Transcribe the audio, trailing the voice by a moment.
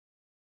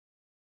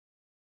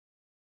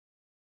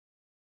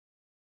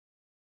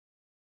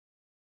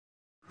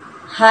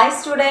Hi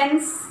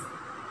students,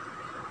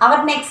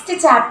 our next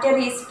chapter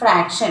is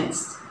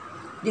fractions.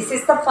 This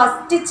is the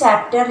first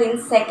chapter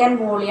in second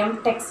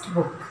volume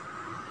textbook.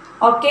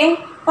 Okay,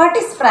 what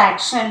is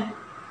fraction?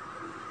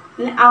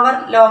 In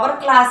our lower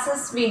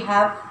classes we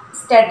have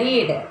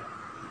studied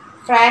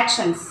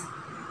fractions.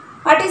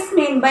 What is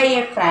meant by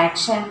a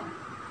fraction?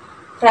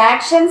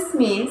 Fractions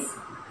means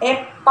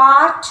a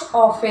part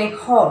of a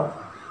whole.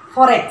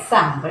 For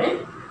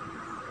example,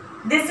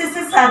 this is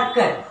a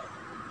circle.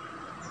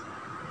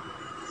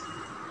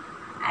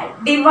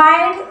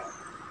 Divide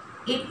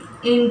it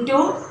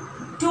into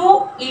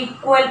two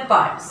equal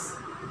parts.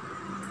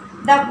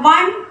 The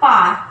one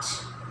part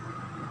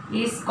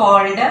is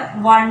called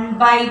 1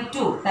 by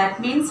 2. That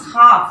means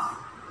half.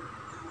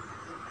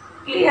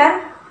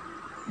 Clear?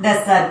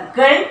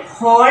 The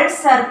whole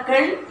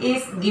circle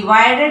is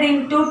divided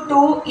into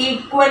two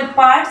equal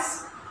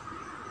parts.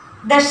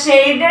 The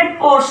shaded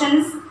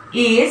portions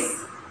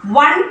is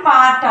one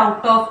part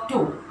out of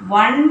two.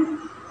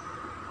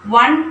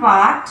 One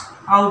part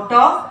out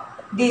of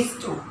these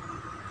two.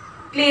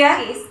 Clear?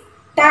 Is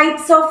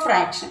types of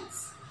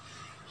fractions.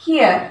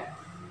 Here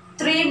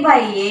 3 by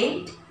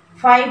 8,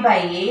 5 by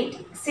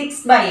 8,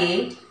 6 by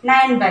 8,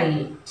 9 by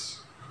 8.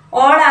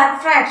 All are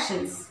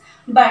fractions,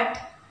 but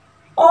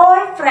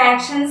all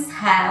fractions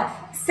have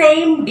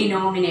same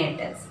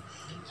denominators.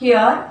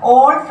 Here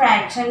all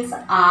fractions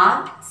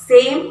are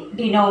same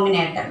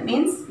denominator,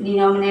 means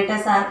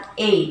denominators are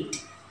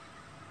 8.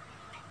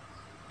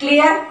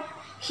 Clear?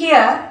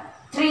 Here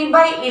 3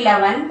 by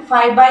 11,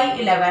 5 by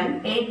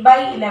 11, 8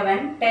 by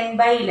 11, 10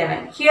 by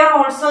 11. Here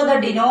also the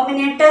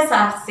denominators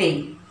are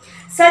same.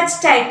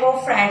 Such type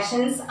of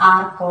fractions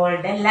are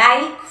called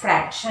like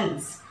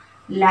fractions.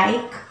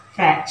 Like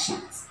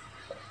fractions.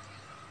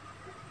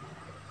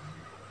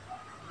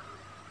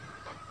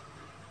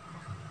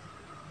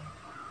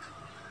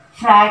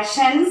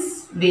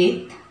 Fractions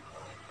with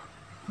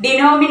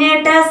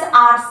denominators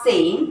are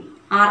same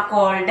are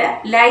called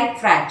like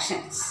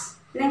fractions.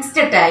 Next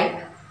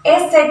type.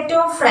 A set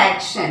of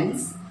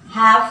fractions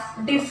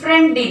have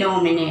different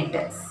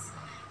denominators.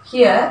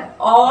 Here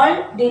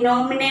all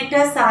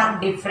denominators are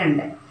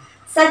different.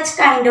 Such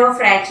kind of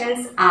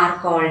fractions are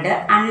called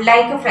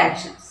unlike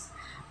fractions.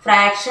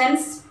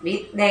 Fractions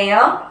with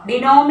their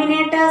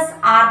denominators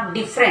are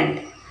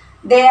different.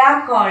 They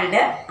are called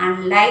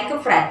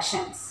unlike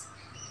fractions.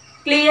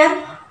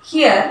 Clear?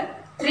 Here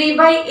 3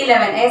 by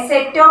 11, a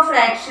set of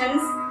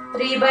fractions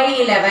 3 by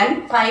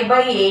 11, 5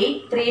 by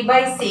 8, 3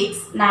 by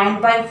 6,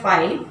 9 by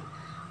 5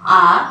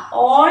 are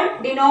all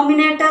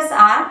denominators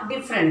are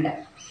different.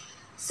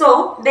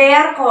 So they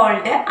are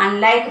called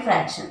unlike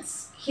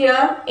fractions.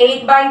 Here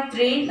 8 by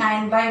 3,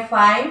 9 by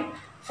 5,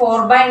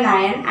 4 by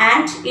 9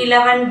 and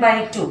 11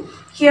 by 2.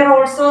 Here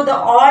also the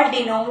all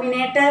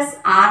denominators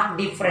are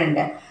different.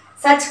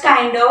 Such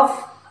kind of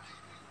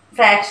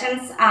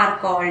fractions are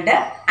called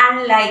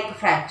unlike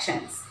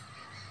fractions.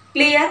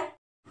 Clear?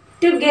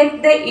 To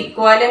get the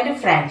equivalent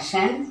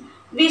fraction,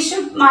 we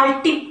should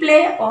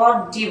multiply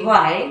or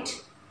divide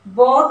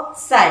both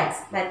sides.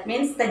 That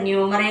means the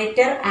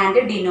numerator and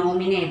the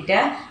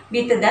denominator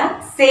with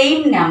the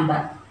same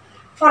number.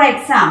 For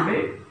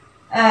example,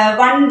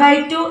 1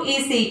 by 2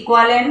 is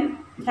equivalent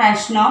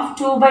fraction of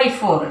 2 by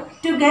 4.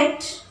 To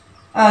get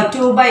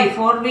 2 by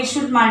 4, we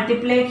should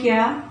multiply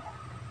here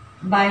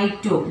by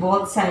 2,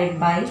 both sides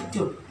by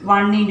 2.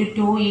 1 into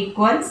 2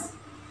 equals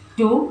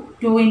 2,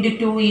 2 into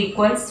 2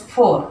 equals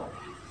 4.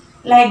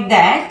 Like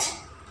that,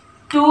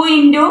 2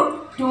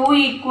 into 2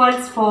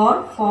 equals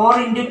 4, 4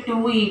 into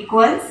 2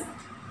 equals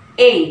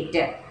 8.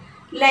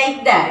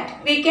 Like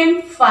that, we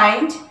can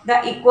find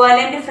the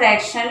equivalent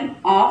fraction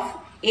of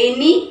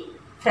any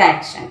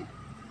fraction.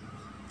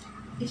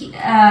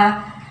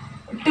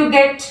 To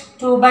get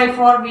 2 by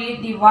 4, we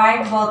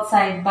divide both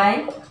sides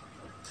by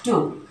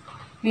 2.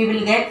 We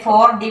will get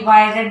 4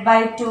 divided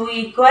by 2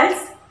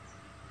 equals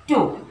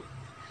 2.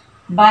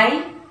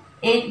 By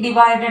 8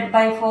 divided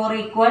by 4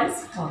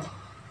 equals 4.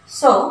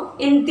 So,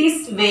 in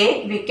this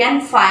way, we can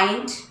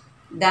find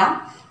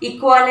the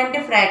equivalent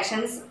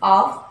fractions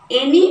of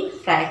any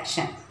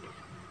fraction.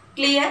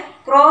 Clear?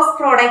 Cross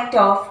product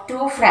of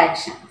two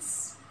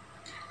fractions.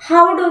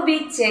 How do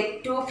we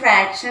check two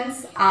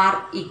fractions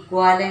are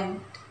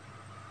equivalent?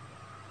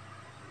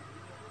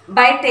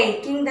 By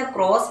taking the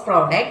cross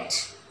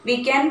product,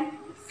 we can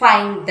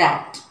find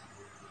that.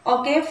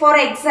 Okay, for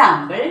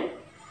example,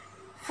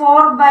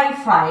 4 by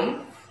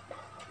 5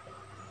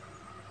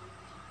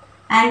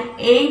 and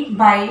 8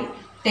 by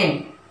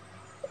 10.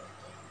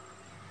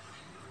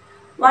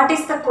 What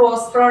is the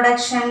cross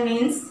production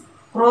means?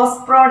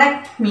 Cross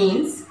product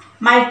means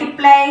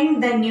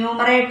multiplying the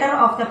numerator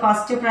of the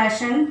first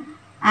fraction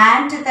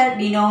and the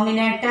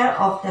denominator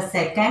of the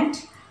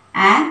second,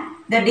 and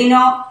the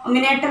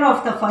denominator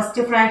of the first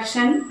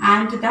fraction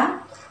and the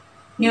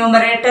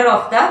numerator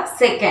of the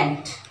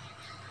second.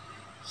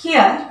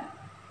 Here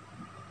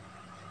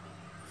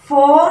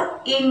 4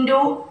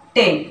 into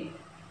 10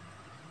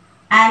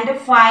 and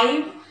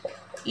 5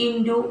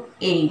 into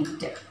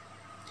 8.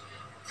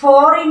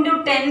 4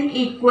 into 10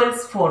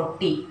 equals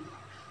 40.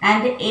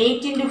 and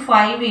 8 into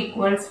 5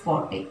 equals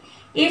 40.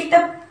 If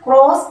the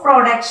cross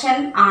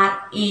production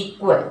are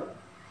equal,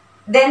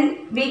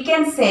 then we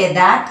can say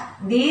that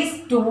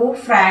these two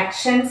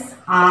fractions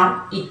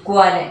are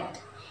equivalent.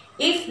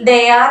 If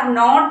they are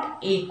not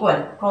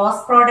equal,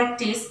 cross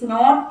product is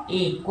not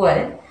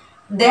equal,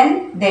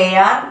 then they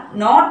are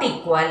not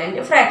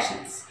equivalent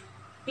fractions.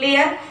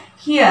 Clear?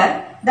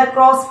 Here the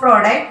cross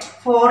product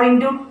 4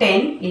 into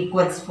 10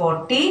 equals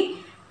 40,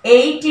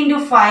 8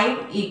 into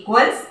 5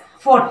 equals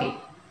 40.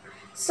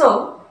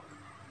 So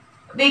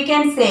we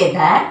can say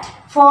that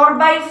 4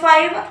 by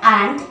 5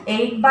 and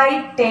 8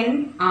 by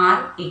 10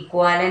 are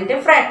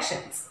equivalent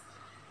fractions.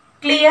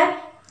 Clear?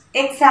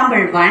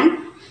 Example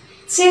 1.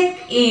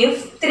 Check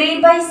if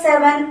 3 by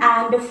 7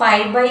 and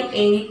 5 by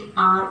 8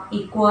 are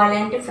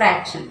equivalent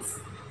fractions.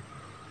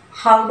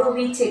 How do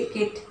we check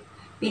it?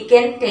 We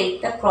can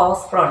take the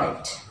cross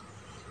product.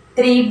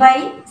 3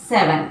 by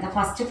 7. The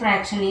first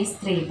fraction is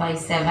 3 by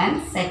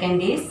 7.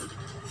 Second is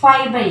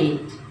 5 by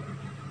 8.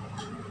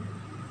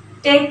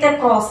 Take the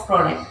cross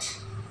product.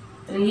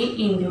 3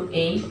 into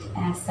 8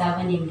 and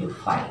 7 into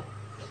 5.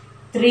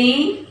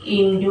 3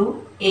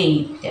 into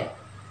 8.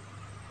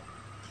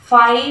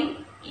 5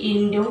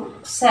 into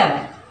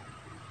 7.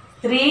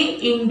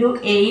 3 into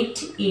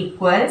 8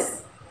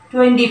 equals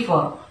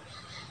 24.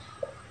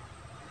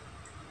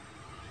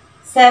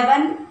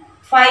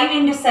 5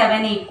 into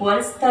 7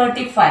 equals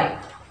 35.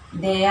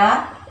 They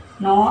are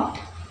not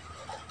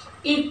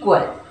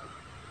equal.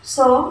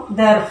 So,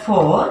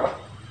 therefore,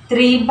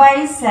 3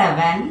 by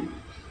 7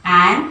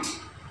 and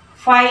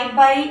 5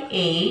 by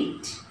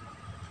 8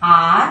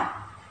 are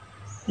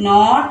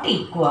not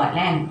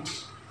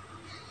equivalent.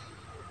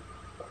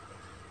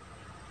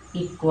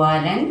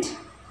 Equivalent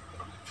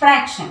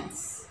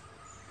fractions.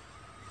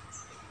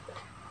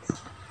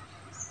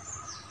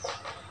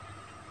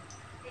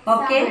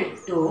 Okay.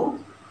 2.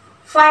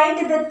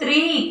 Find the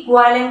three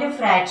equivalent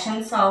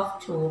fractions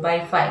of 2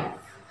 by 5.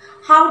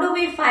 How do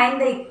we find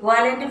the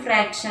equivalent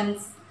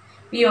fractions?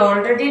 We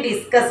already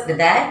discussed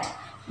that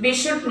we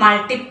should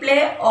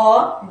multiply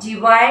or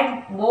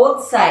divide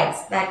both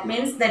sides. That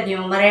means the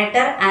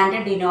numerator and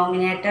the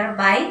denominator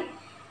by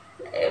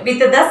with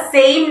the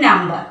same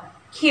number.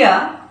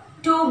 Here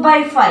 2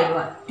 by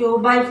 5. 2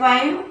 by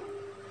 5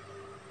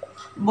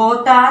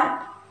 both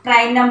are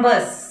prime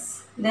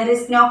numbers. There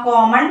is no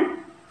common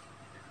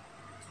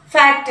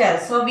factor.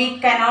 So we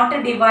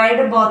cannot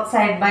divide both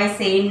sides by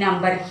same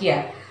number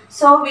here.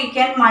 So we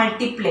can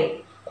multiply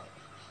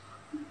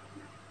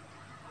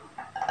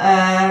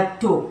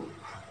 2.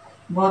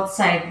 Both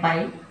sides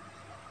by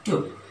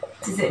 2.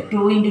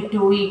 2 into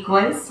 2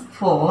 equals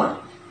 4.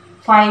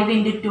 5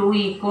 into 2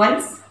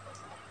 equals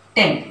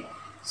 10.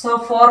 So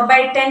 4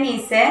 by 10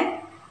 is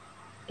an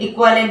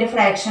equivalent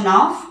fraction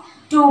of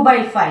 2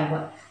 by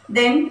 5.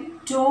 Then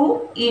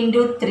 2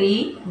 into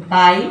 3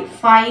 by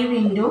 5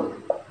 into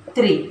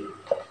 3.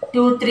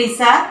 2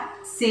 3s are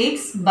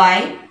 6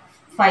 by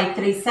 5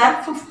 3s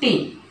are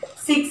 15.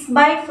 6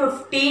 by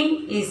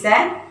 15 is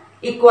an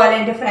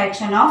equivalent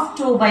fraction of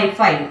 2 by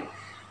 5.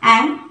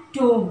 And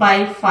 2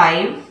 by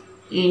 5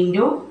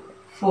 into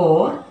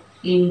 4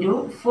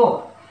 into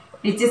 4,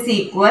 which is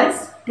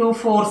equals 2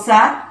 4s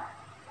are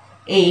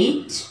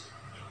 8,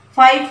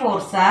 5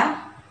 4s are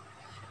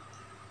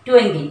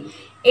 20.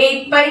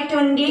 8 by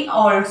 20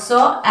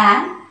 also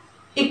an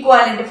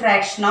equivalent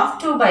fraction of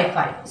 2 by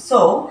 5.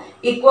 So,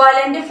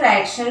 equivalent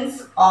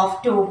fractions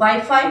of 2 by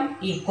 5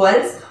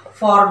 equals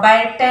 4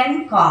 by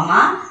 10,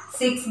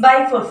 6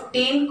 by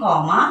 15,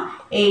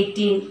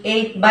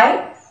 8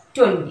 by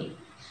 20.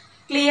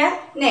 Clear?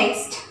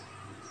 Next,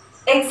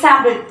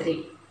 example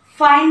 3.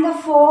 Find the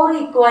 4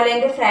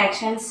 equivalent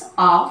fractions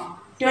of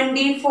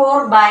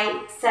 24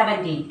 by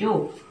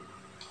 72.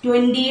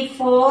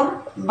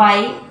 24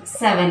 by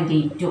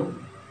 72.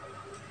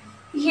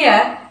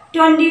 Here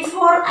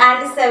 24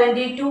 and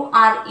 72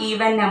 are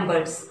even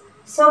numbers.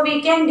 So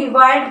we can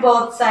divide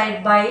both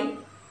sides by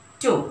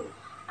 2.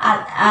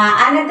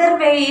 Another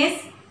way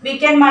is we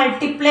can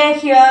multiply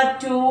here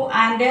 2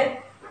 and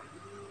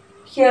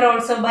here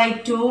also by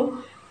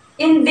 2.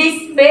 In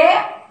this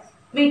way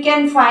we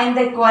can find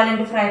the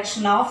equivalent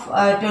fraction of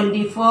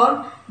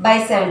 24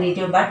 by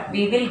 72, but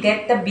we will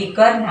get the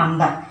bigger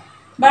number.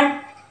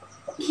 But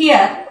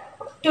here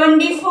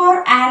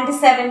 24 and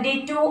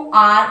 72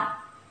 are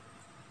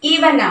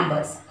even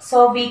numbers.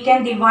 So we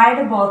can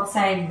divide both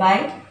sides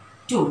by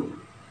 2.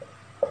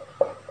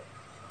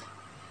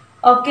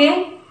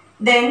 Okay.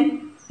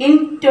 Then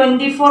in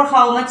 24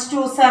 how much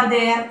 2's are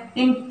there?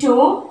 In 2,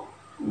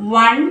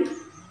 1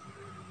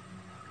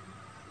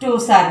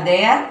 2's are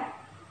there.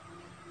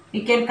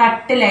 We can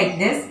cut like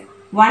this.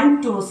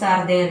 1 2's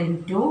are there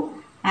in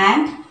 2.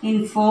 And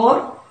in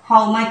 4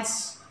 how much?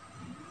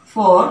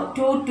 4.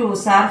 2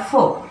 2's are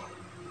 4.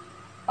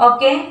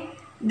 Okay.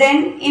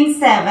 Then in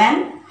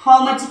 7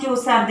 how much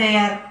 2's are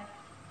there?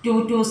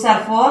 2 2's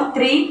are 4.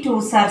 3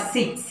 2's are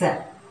 6.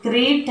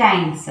 3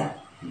 times.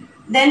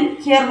 Then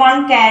here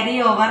 1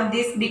 carry over,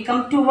 this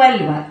become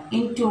 12.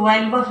 In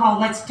 12 how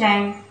much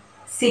time?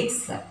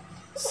 6.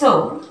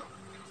 So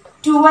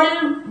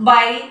 12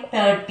 by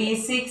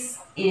 36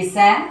 is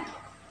an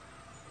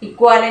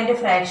equivalent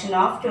fraction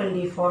of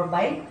 24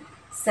 by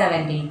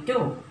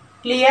 72.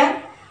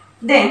 Clear?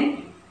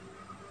 Then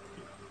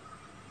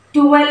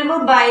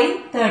 12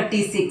 by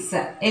 36.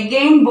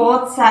 Again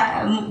both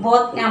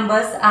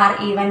numbers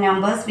are even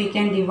numbers. We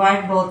can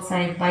divide both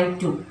sides by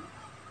 2.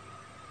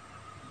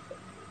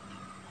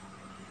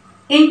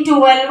 In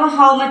 12,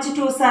 how much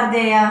 2's are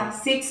there?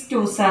 6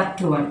 2's are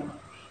 12.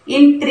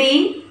 In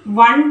 3,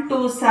 1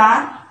 2's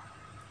are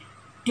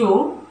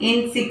 2.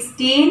 In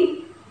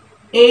 16,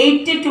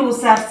 8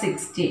 2's are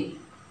 16.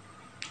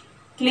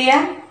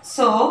 Clear?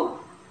 So,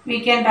 we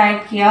can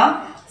write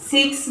here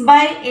 6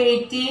 by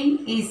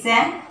 18 is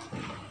an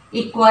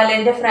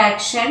equivalent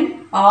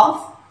fraction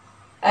of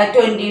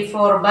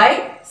 24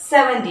 by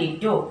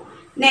 72.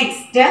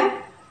 Next,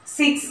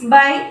 6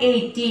 by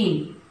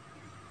 18.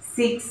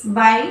 6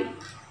 by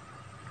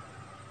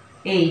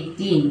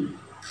 18.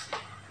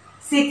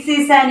 6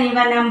 is an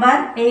even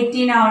number,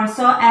 18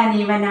 also an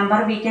even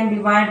number. We can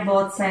divide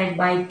both sides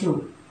by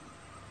 2.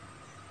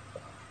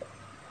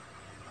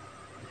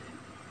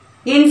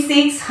 In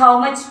 6, how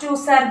much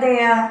 2's are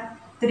there?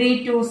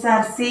 3 2's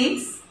are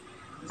 6,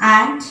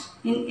 and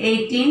in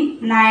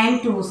 18, 9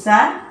 2's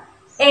are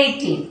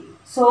 18.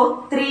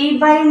 So, 3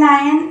 by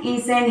 9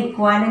 is an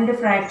equivalent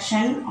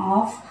fraction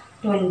of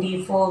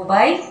 24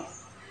 by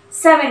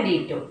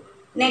 72.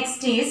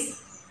 Next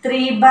is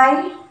 3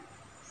 by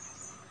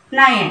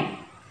 9.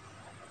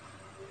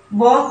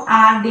 Both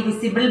are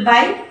divisible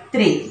by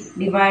 3.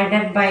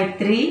 Divided by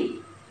 3.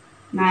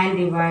 9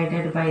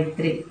 divided by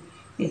 3.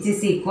 Which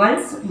is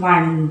equals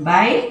 1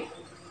 by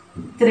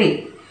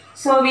 3.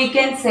 So we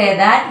can say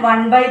that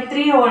 1 by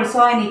 3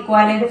 also an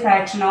equivalent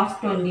fraction of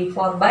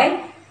 24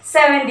 by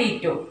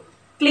 72.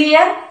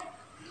 Clear?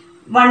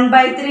 1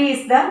 by 3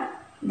 is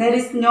there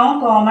is no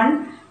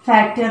common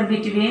factor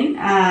between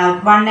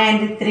 1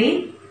 and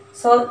 3.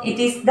 So it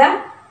is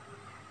the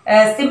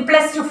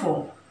simplest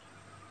form.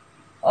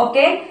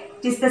 Okay,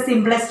 it is the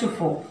simplest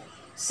form.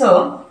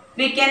 So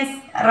we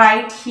can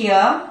write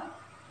here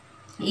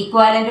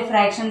equivalent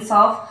fractions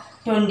of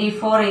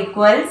 24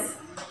 equals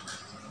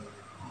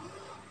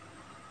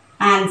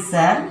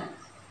answer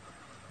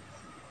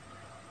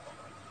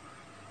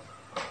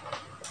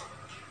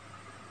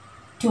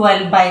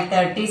 12 by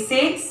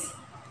 36,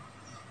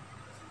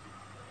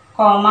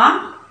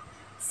 comma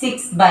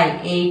 6 by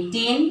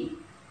 18,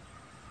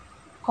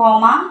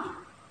 comma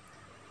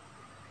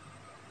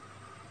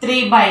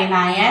 3 by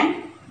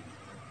 9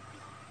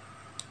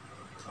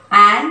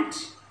 and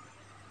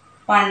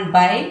 1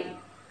 by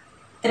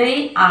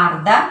 3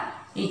 are the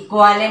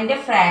equivalent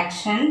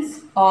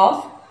fractions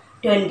of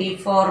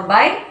 24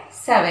 by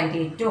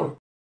 72.